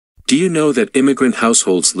Do you know that immigrant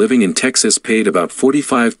households living in Texas paid about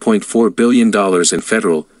 $45.4 billion in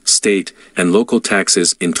federal, state, and local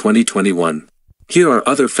taxes in 2021? Here are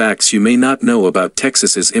other facts you may not know about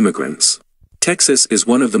Texas's immigrants. Texas is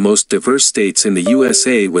one of the most diverse states in the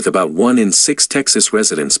USA, with about 1 in 6 Texas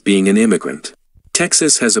residents being an immigrant.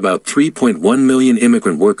 Texas has about 3.1 million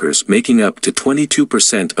immigrant workers, making up to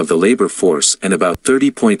 22% of the labor force and about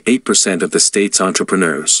 30.8% of the state's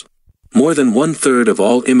entrepreneurs. More than 1/3 of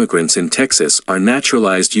all immigrants in Texas are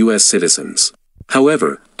naturalized U.S. citizens.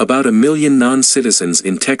 However, about 1 million non-citizens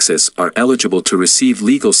in Texas are eligible to receive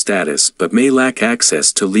legal status but may lack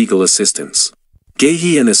access to legal assistance.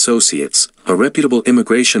 Gehi and Associates, a reputable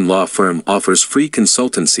immigration law firm, offers free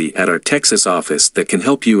consultancy at our Texas office that can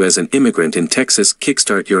help you as an immigrant in Texas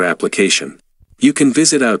kickstart your application. You can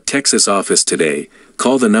visit our Texas office today,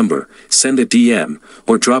 call the number, send a DM,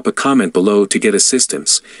 or drop a comment below to get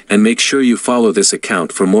assistance, and make sure you follow this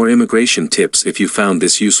account for more immigration tips if you found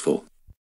this useful.